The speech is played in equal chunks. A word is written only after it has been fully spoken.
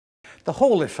The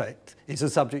Hall effect is the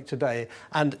subject today,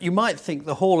 and you might think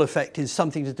the Hall effect is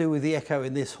something to do with the echo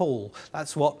in this hall.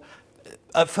 That's what,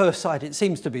 at first sight, it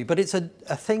seems to be, but it's a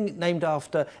thing named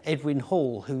after Edwin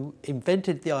Hall, who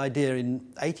invented the idea in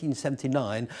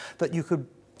 1879 that you could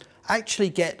actually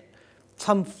get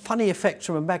some funny effects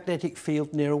from a magnetic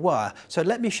field near a wire. So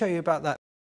let me show you about that.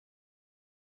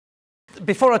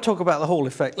 Before I talk about the Hall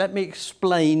effect, let me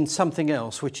explain something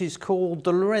else, which is called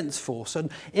the Lorentz Force.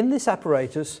 And in this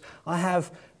apparatus, I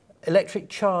have electric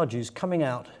charges coming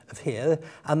out of here,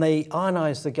 and they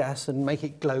ionize the gas and make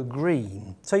it glow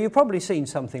green. So you've probably seen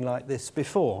something like this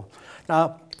before.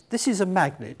 Now, this is a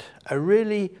magnet, a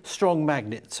really strong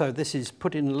magnet. So this is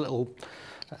put in a little,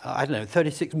 I don't know,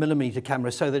 36mm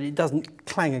camera so that it doesn't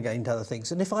clang against other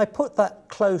things. And if I put that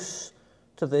close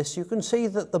to this, you can see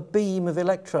that the beam of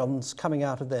electrons coming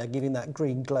out of there, giving that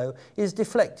green glow, is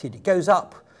deflected. It goes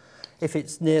up if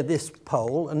it's near this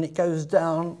pole, and it goes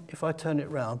down, if I turn it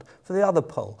round, for the other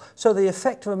pole. So the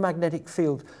effect of a magnetic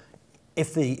field,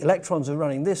 if the electrons are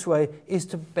running this way, is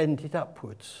to bend it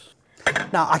upwards.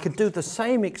 Now, I could do the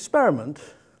same experiment,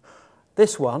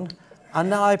 this one, and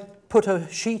now I put a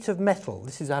sheet of metal,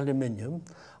 this is aluminium,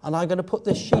 and I'm going to put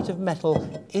this sheet of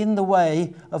metal in the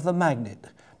way of the magnet.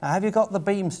 Now, have you got the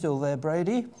beam still there,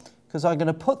 Brady? Because I'm going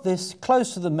to put this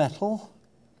close to the metal,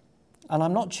 and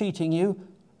I'm not cheating you.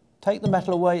 Take the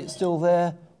metal away, it's still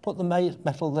there. Put the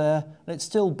metal there, and it's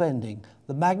still bending.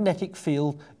 The magnetic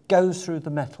field goes through the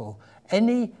metal.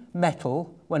 Any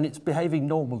metal, when it's behaving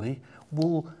normally,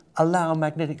 will allow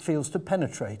magnetic fields to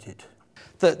penetrate it.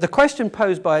 The question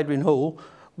posed by Edwin Hall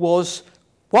was,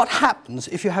 what happens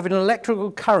if you have an electrical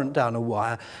current down a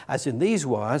wire, as in these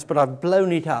wires, but I've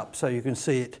blown it up so you can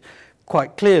see it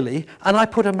quite clearly, and I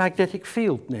put a magnetic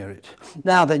field near it.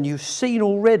 Now then, you've seen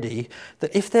already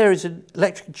that if there is an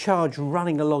electric charge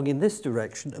running along in this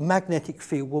direction, a magnetic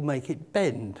field will make it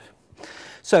bend.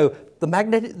 So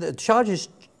the charge is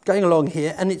going along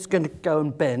here, and it's going to go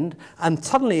and bend, and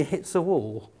suddenly it hits the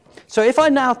wall. So if I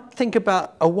now think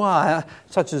about a wire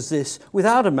such as this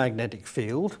without a magnetic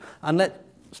field, and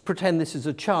let's pretend this is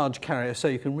a charge carrier so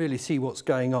you can really see what's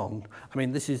going on. I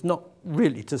mean, this is not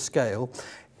really to scale.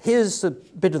 Here's the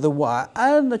bit of the wire,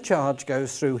 and the charge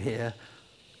goes through here,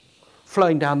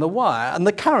 flowing down the wire, and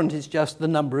the current is just the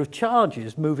number of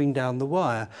charges moving down the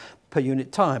wire per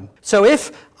unit time. So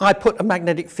if I put a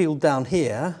magnetic field down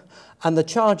here, and the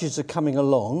charges are coming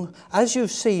along, as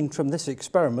you've seen from this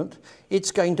experiment,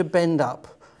 it's going to bend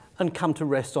up and come to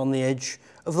rest on the edge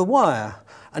of the wire.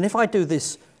 And if I do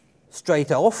this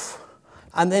straight off,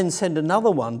 and then send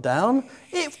another one down,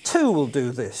 it too will do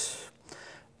this.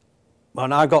 Well,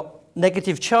 now I've got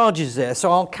negative charges there,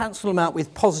 so I'll cancel them out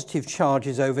with positive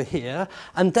charges over here,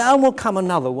 and down will come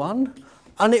another one,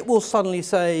 and it will suddenly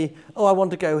say, oh, I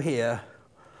want to go here,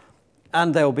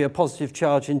 and there will be a positive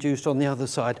charge induced on the other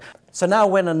side. So now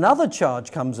when another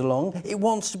charge comes along, it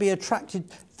wants to be attracted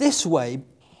this way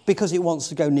because it wants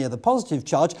to go near the positive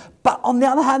charge, but on the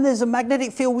other hand, there's a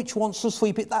magnetic field which wants to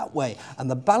sweep it that way. And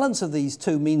the balance of these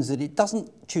two means that it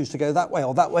doesn't choose to go that way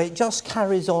or that way, it just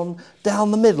carries on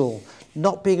down the middle,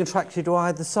 not being attracted to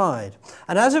either side.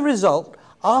 And as a result,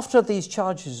 after these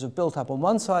charges have built up on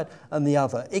one side and the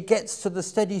other, it gets to the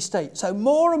steady state. So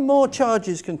more and more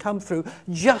charges can come through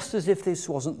just as if this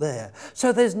wasn't there.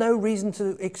 So there's no reason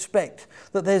to expect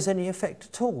that there's any effect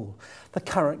at all. The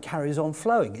current carries on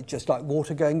flowing. It's just like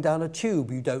water going down a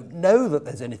tube. You don't know that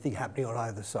there's anything happening on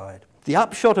either side. The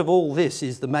upshot of all this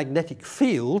is the magnetic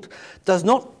field does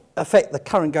not affect the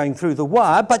current going through the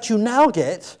wire, but you now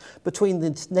get, between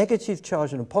the negative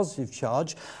charge and a positive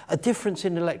charge, a difference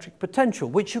in electric potential,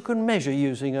 which you can measure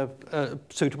using a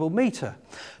suitable meter.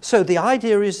 So the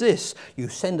idea is this: you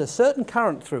send a certain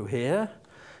current through here,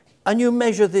 and you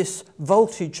measure this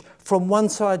voltage from one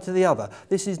side to the other.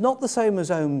 This is not the same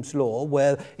as Ohm's law,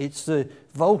 where it's the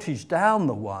voltage down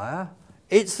the wire.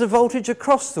 It's the voltage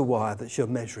across the wire that you're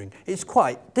measuring. It's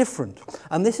quite different.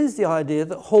 And this is the idea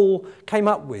that Hall came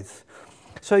up with.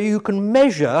 So you can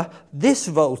measure this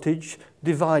voltage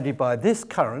divided by this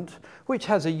current, which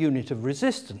has a unit of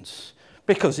resistance,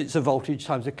 because it's a voltage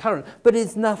times a current. But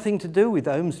it's nothing to do with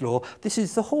Ohm's law. This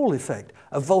is the Hall effect,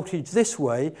 a voltage this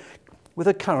way with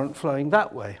a current flowing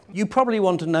that way. You probably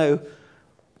want to know,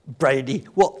 Brady,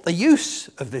 what the use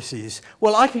of this is.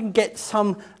 Well, I can get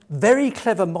some very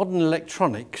clever modern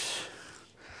electronics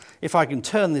if I can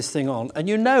turn this thing on. And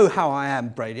you know how I am,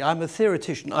 Brady. I'm a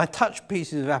theoretician. I touch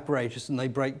pieces of apparatus and they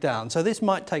break down. So this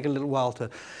might take a little while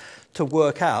to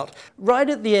work out. Right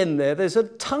at the end there's a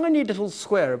tiny little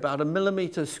square, about 1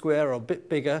 millimetre square or a bit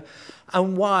bigger,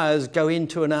 and wires go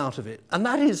into and out of it. And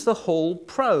that is the Hall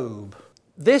probe.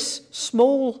 This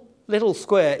small little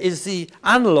square is the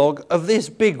analogue of this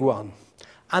big one.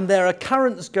 And there are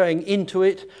currents going into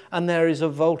it, and there is a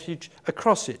voltage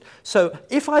across it. So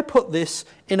if I put this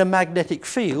in a magnetic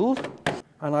field,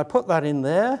 and I put that in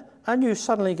there, and you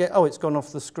suddenly get, oh, it's gone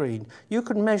off the screen. You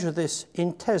can measure this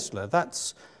in Tesla.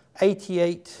 That's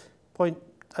 100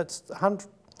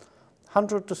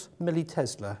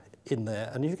 millitesla in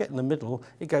there. And if you get in the middle,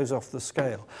 it goes off the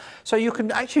scale. So you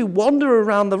can actually wander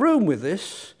around the room with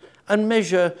this and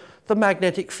measure the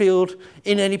magnetic field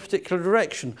in any particular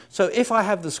direction. So if I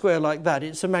have the square like that,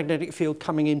 it's a magnetic field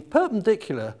coming in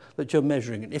perpendicular that you're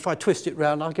measuring. And if I twist it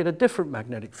round, I'll get a different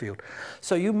magnetic field.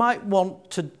 So you might want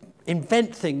to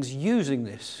invent things using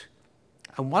this.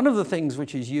 And one of the things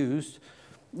which is used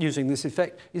using this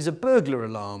effect is a burglar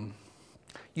alarm.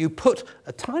 You put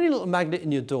a tiny little magnet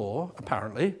in your door,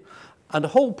 apparently, and a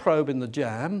hole probe in the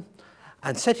jamb,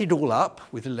 and set it all up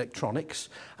with electronics.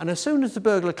 And as soon as the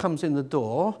burglar comes in the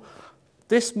door,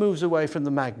 this moves away from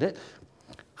the magnet,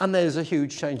 and there's a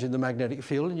huge change in the magnetic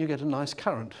field, and you get a nice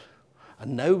current.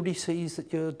 And nobody sees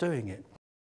that you're doing it.